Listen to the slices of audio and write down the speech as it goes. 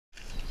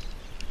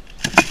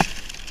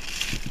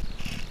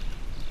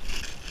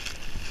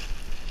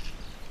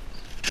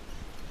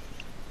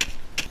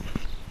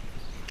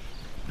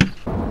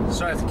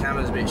Sorry if the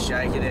camera's a bit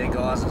shaky there,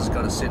 guys. I just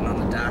got it sitting on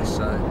the dash,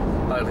 so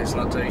hopefully it's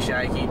not too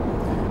shaky.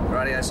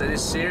 Rightio, so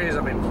this series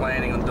I've been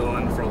planning on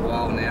doing for a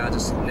while now,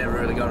 just never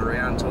really got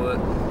around to it.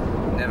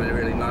 Never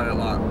really know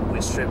like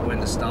which trip when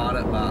to start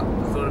it, but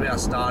I thought about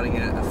starting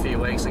it a few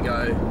weeks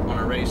ago on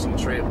a recent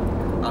trip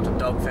up to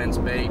Dog Fence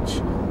Beach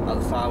on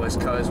the far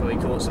west coast, where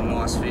we caught some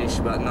nice fish,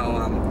 but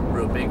no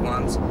real big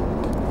ones.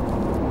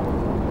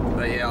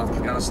 But yeah, I'm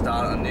going to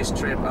start on this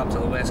trip up to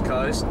the west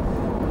coast.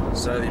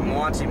 So the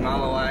mighty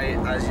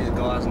Mulloway, as you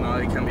guys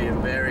know, can be a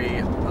very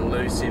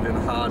elusive and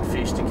hard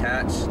fish to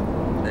catch.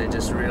 They're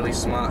just really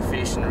smart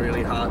fish and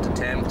really hard to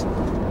tempt.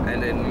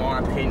 And in my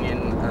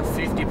opinion, a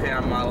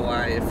 50-pound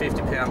Mulloway, a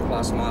 50-pound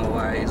plus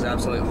Mulloway is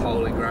absolute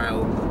holy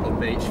grail of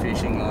beach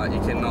fishing. Like,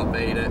 you cannot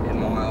beat it in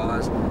my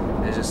eyes.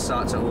 It's just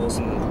such an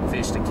awesome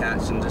fish to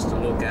catch and just to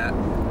look at.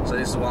 So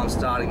this is why I'm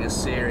starting this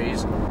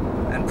series.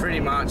 And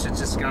pretty much it's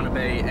just going to be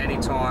any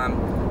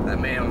time that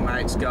me and my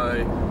mates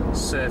go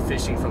surf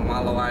fishing for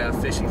Mulloway or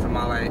fishing for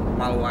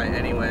Mulloway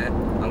anywhere,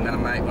 I'm going to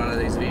make one of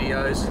these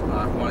videos,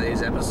 one of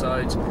these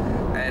episodes.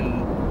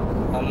 And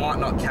I might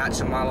not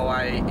catch a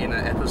Mulloway in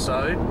an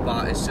episode,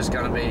 but it's just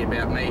going to be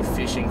about me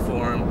fishing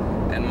for them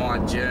and my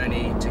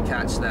journey to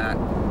catch that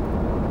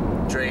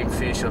dream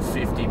fish of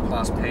 50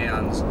 plus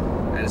pounds.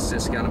 And it's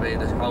just going to be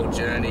the whole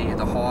journey,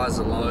 the highs,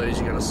 the lows.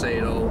 You're going to see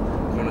it all.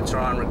 I'm going to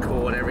try and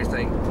record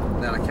everything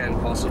that I can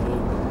possible.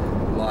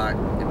 Like,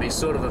 it'd be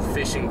sort of a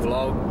fishing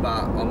vlog,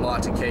 but I'd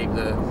like to keep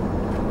the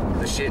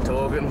shit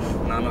talking.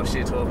 No, not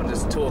shit talking,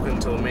 just talking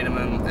to a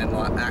minimum, and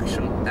like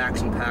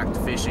action-packed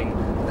fishing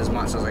as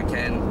much as I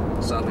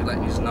can. So I'll be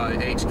letting you know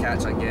each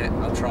catch I get.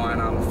 I'll try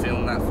and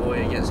film that for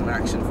you, get some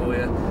action for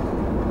you.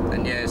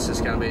 And yeah, it's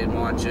just going to be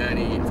my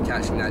journey of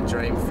catching that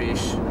dream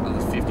fish of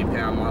the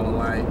 50-pound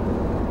Mulloway,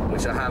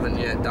 which I haven't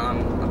yet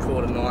done. I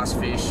caught a nice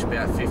fish,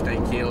 about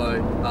 15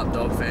 kilo, up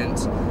Dog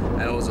Fence,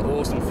 and it was an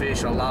awesome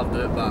fish. I loved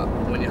it, but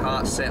when your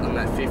heart's set on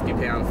that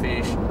 50-pound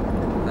fish,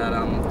 that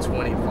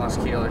 20 plus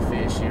kilo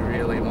fish, you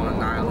really want to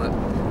nail it.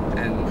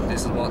 And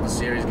this is what the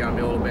series is going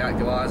to be all about,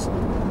 guys.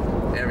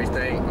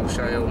 Everything. I'll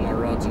show you all my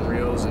rods and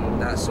reels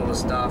and that sort of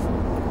stuff.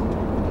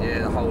 Yeah,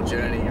 the whole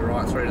journey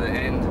right through to the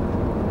end,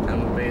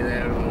 and we'll be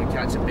there when we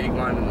catch a big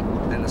one,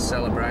 and the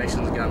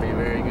celebration's going to be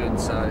very good.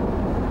 So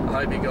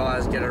I hope you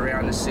guys get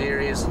around the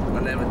series.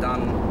 I've never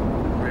done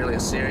really a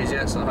series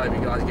yet, so I hope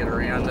you guys get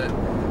around it,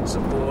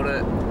 support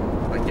it,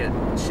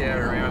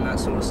 share it around, that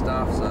sort of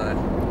stuff. So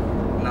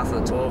enough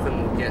of the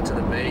talking, we'll get to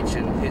the beach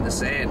and hit the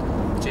sand.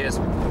 Cheers.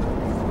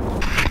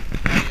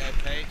 Hey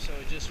peeps, so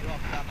we just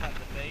rocked up at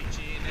the beach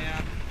here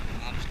now.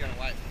 I'm just going to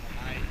wait for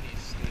my mate.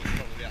 He's still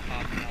probably about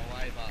half an hour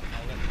away, but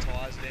I'll let the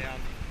tyres down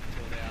to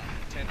about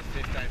 10 to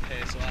 15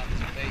 psi, because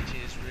the beach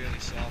here is really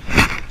soft,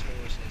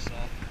 notoriously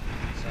soft.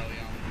 So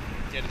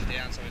get it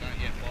down so we don't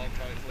get bogged,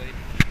 hopefully.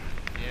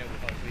 Yeah,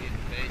 we'll hopefully hit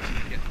the beach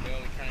and get the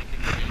whirling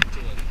cranking and get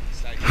into it.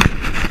 Stay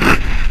tuned.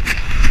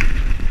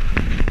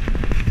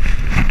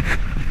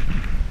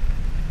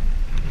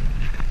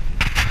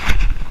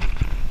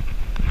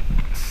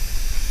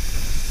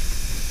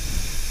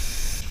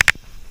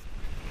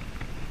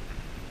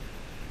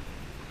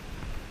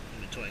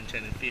 Between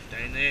 10 and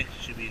 15 there,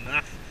 should be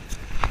enough.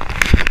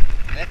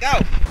 Let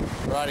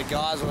go! Righty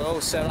guys, we're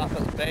all set up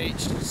at the beach.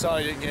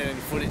 Sorry I didn't get any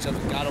footage of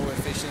the gutter we're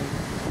fishing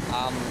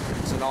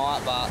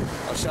tonight, but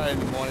I'll show you in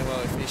the morning where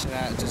we're fishing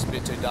at. It's just a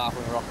bit too dark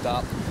when we rocked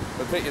up.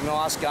 We picked a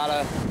nice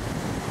gutter.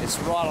 It's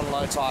right on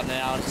low tide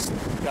now, and it's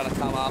going to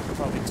come up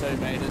probably 2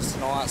 metres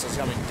tonight, so it's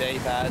going to be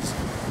deep as.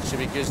 Should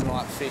be good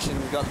tonight fishing.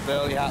 We've got the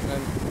burley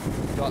happening,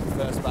 we've got the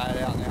first bait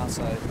out now,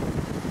 so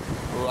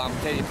we'll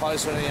keep you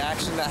posted on any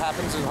action that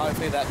happens, and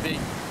hopefully that big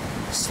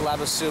slab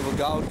of silver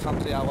gold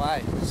comes our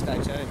way. Stay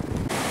tuned.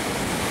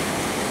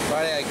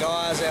 Rightio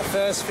guys, our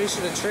first fish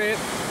of the trip,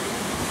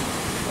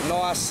 a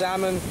nice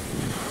salmon,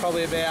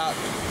 probably about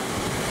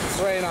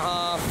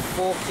 3.5,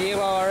 4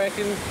 kilo I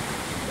reckon,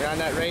 around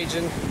that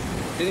region.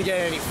 Didn't get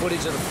any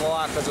footage of the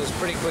fight because it was a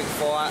pretty quick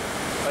fight,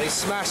 but he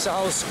smashed the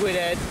whole squid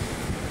head,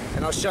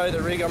 and I'll show you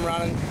the rig I'm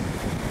running.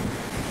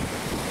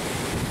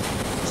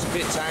 It's a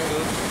bit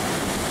tangled.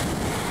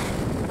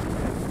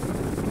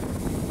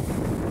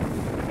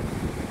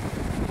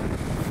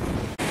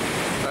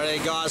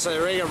 Right guys, so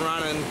the rig I'm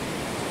running,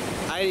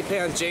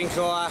 80-pound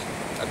jinkai,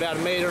 about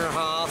 1.5 meters,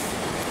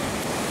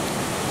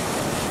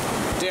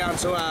 down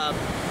to a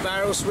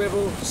barrel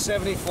swivel,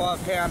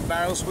 75-pound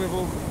barrel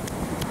swivel.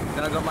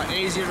 Then I've got my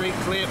easy rig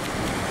clip,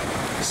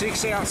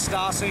 6-ounce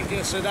star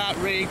sinker, so that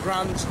rig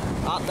runs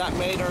up that 1.5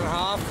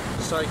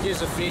 meters, so it gives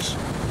the fish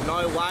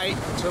no weight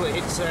until it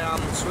hits the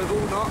swivel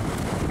knot.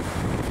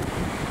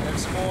 And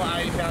some more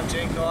 80-pound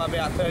jinkai,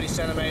 about 30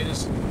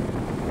 centimetres,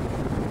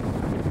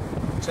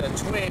 to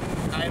twin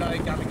 80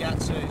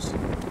 Gummigatsus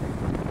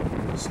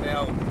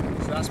snell.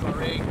 So that's my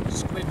rig,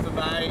 squid for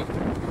bait,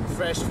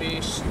 fresh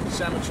fish,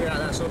 salmon trout,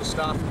 that sort of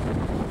stuff.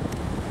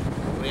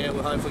 Well, yeah,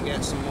 we'll hopefully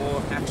get some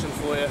more action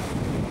for you.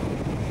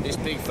 This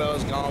big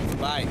fella's going for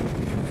bait.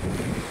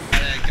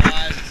 Hey there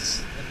guys, it's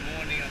the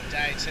morning of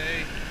day 2.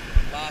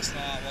 Last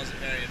night wasn't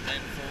very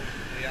eventful.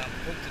 We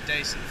hooked a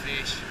decent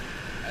fish,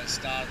 at the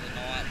start of the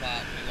night,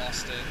 but we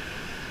lost it.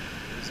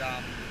 It was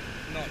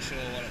not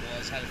sure what it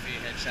was. Had a few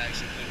head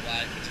shakes, a good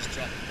weight, but just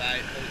dropped the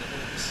bait, all the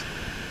hooks.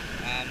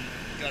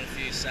 Got a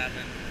few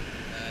salmon,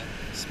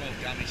 small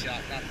gummy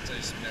shark, nothing too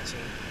special,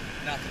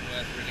 nothing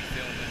worth really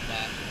filming,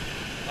 but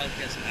hope to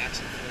get some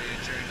action for you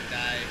during the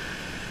day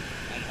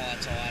on high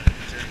tide and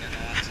during the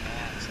night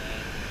tonight. So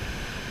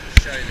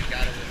show you the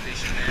gut of the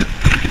fishing now.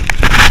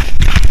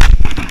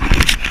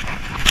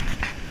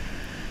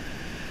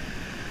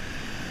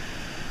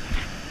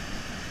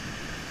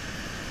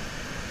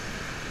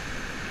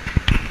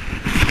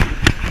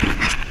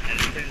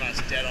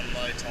 Dead on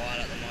low tide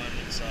at the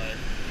moment, so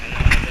I'm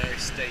on a very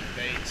steep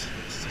beach,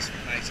 which just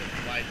makes it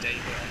way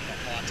deeper on the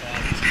high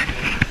tide, which is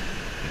good.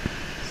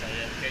 So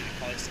yeah, we'll keep you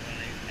posted on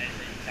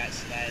anything we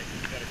catch today.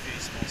 We've got a few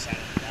small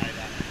salmon today,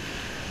 but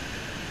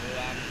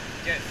we'll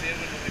get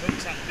filming when we hook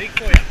something big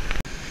for you.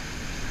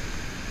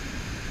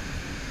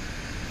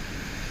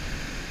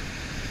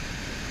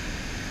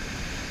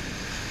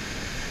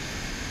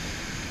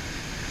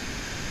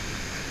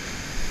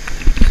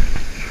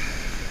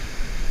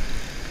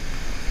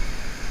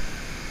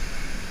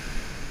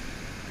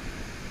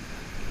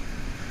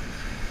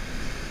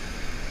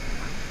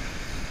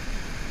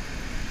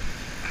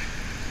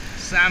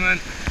 Salmon.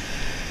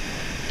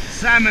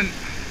 Salmon.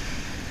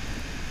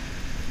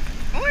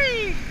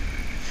 Oi!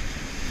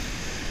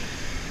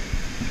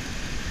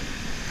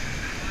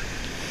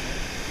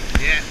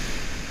 Yeah.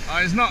 Oh,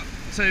 he's not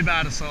too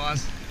bad a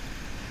size.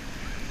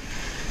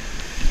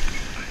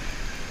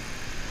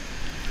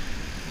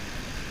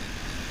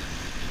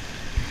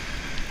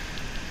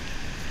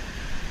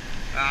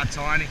 Ah,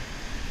 tiny.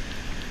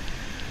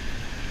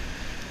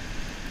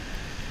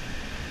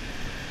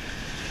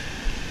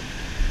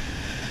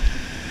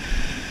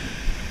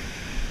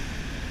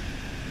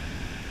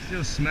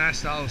 Still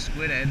smashed the old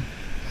squid head.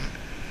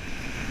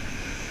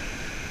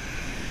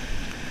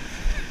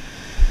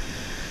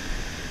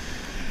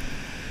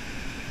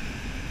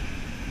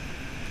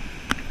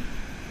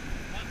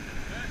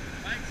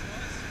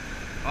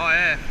 Oh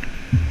yeah.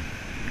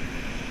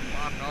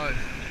 Fuck knows.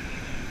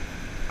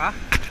 Huh?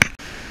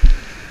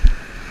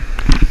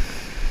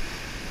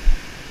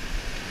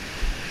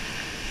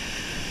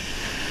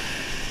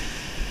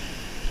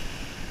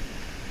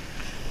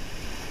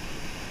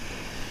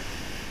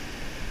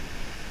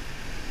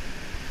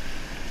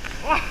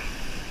 Oh.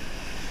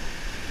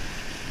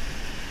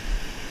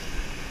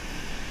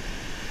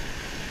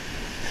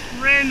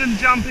 Random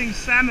jumping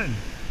salmon.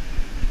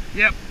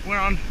 Yep, we're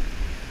on.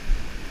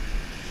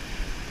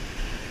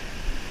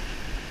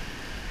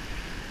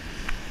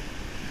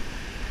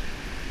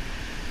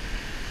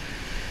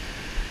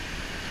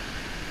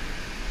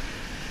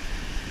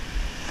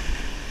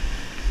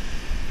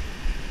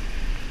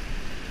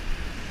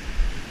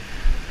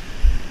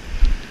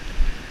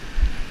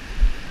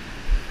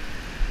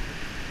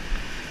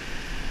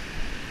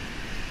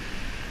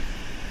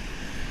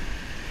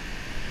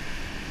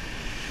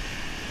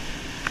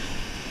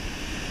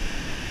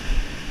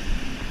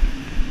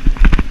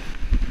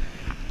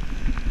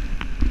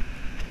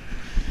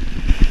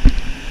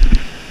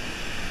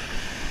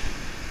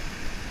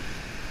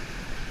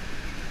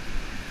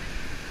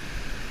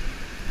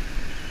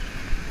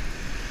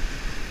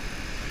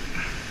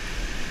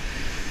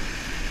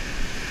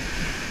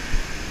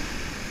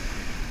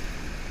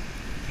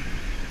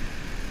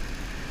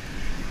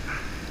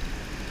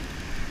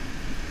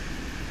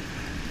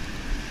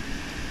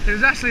 It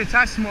was actually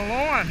attached to my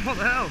line. What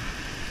the hell?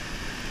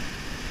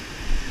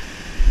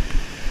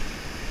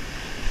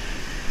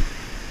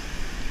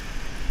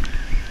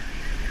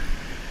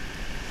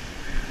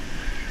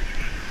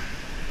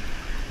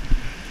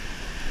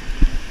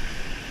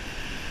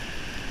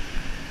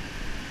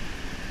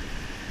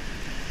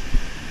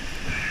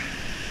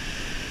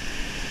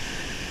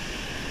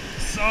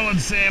 Solid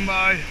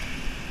Sambo.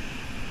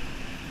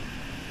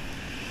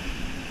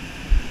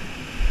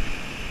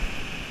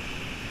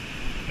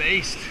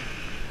 Beast.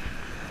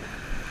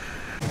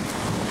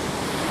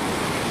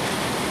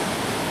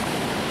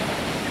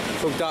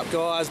 Hooked up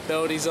guys,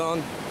 belties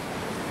on.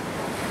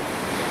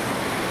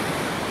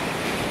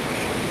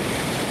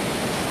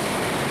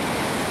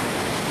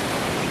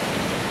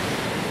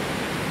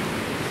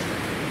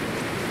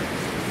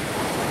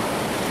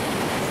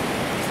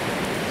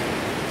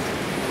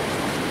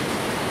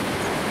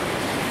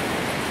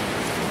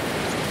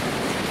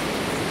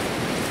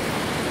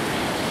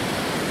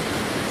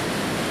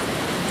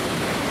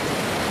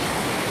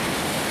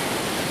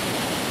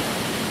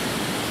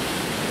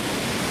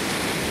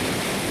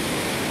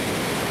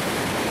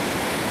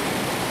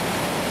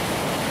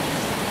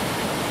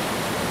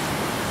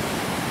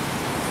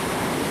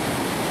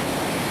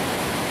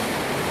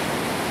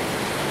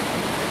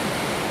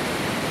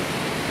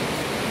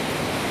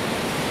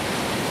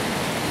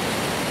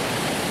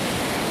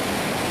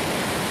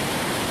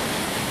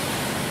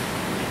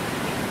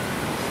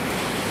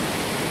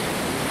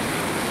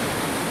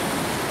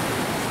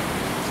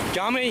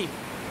 Gummy.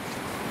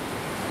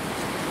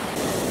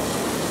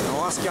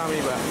 Nice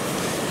gummy, but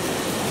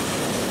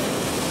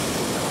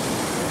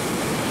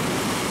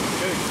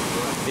good.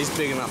 He's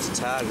big enough to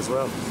tag as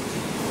well.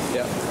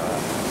 Yep.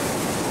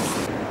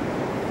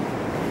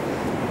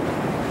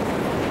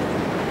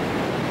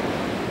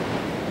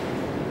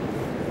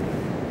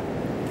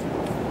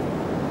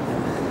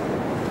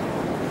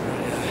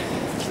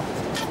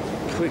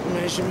 Quick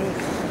measurement.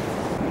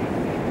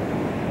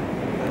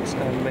 That's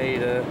a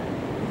metre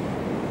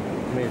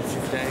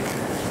 15.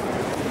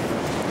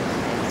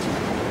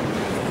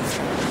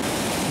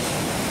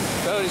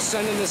 So he's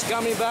sending this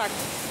gummy back,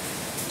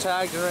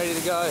 tagged and ready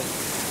to go.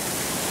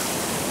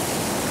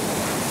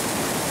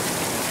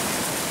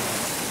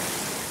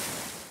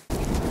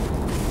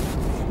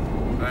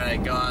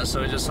 Alright guys,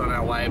 so we're just on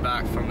our way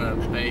back from the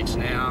beach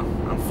now.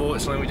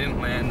 Unfortunately we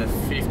didn't land the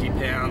 50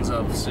 pounds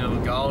of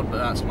silver gold, but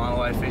that's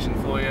Mulloway fishing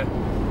for you.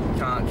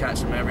 Can't catch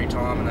them every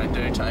time, and they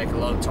do take a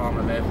lot of time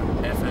and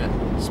effort,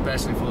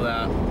 especially for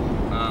that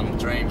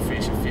dream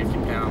fish of 50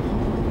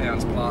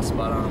 pounds plus.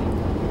 But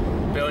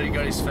Billy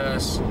got his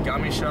first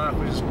gummy shark,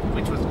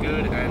 which was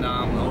good, and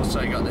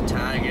also got the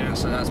tag in it,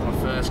 so that's my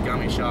first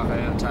gummy shark I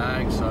ever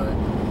tagged. So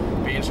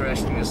it'll be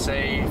interesting to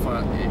see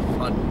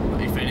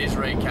if it is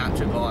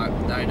recaptured.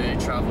 Like, they do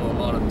travel a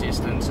lot of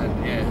distance,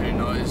 and yeah, who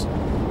knows,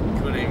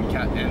 could even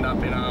end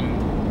up in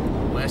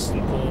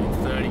Western Port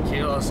 30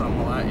 kilo or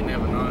something like that. You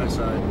never know.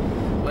 So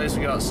at least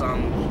we got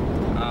some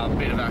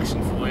bit of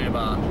action for you,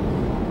 but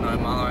no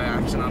Mulloway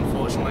action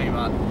unfortunately.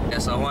 But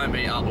yes, I won't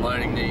be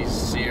uploading these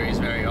series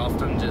very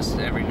often, just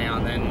every now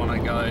and then when I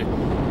go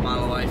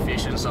Mulloway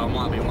fishing. So it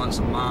might be once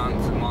a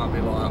month, it might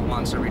be like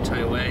once every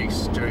 2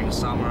 weeks during the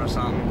summer or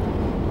something.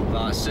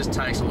 But it just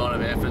takes a lot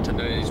of effort to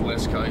do these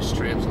West Coast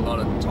trips. A lot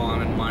of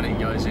time and money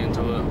goes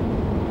into it,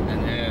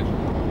 and yeah,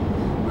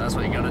 that's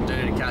what you got to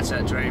do to catch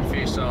that dream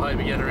fish. So I hope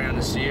you get around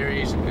the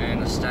series,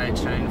 and stay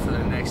tuned for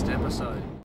the next episode.